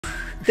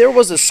There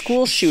was a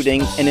school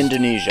shooting in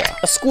Indonesia,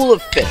 a school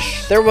of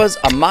fish. There was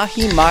a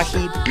mahi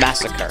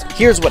massacre.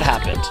 Here's what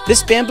happened.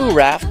 This bamboo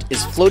raft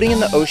is floating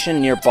in the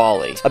ocean near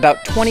Bali,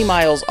 about 20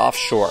 miles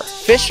offshore.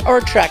 Fish are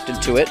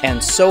attracted to it,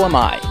 and so am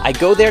I. I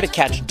go there to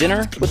catch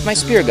dinner with my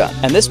spear gun.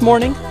 And this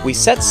morning, we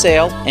set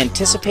sail,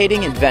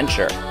 anticipating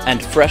adventure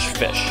and fresh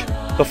fish.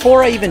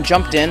 Before I even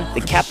jumped in,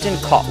 the captain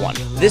caught one.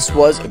 This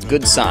was a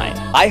good sign.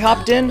 I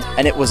hopped in,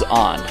 and it was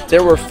on.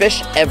 There were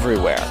fish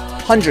everywhere.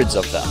 Hundreds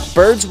of them.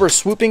 Birds were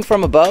swooping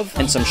from above,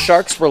 and some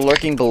sharks were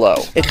lurking below.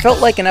 It felt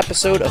like an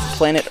episode of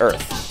Planet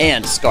Earth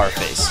and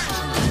Scarface.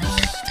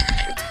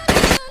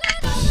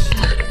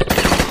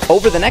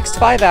 Over the next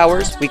 5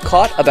 hours, we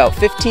caught about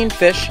 15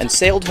 fish and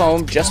sailed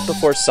home just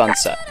before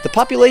sunset. The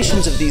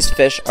populations of these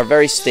fish are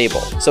very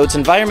stable, so it's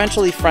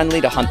environmentally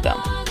friendly to hunt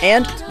them.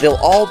 And they'll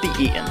all be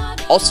eaten.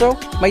 Also,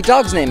 my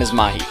dog's name is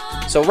Mahi,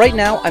 so right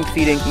now I'm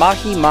feeding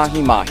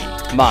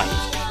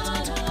mahi.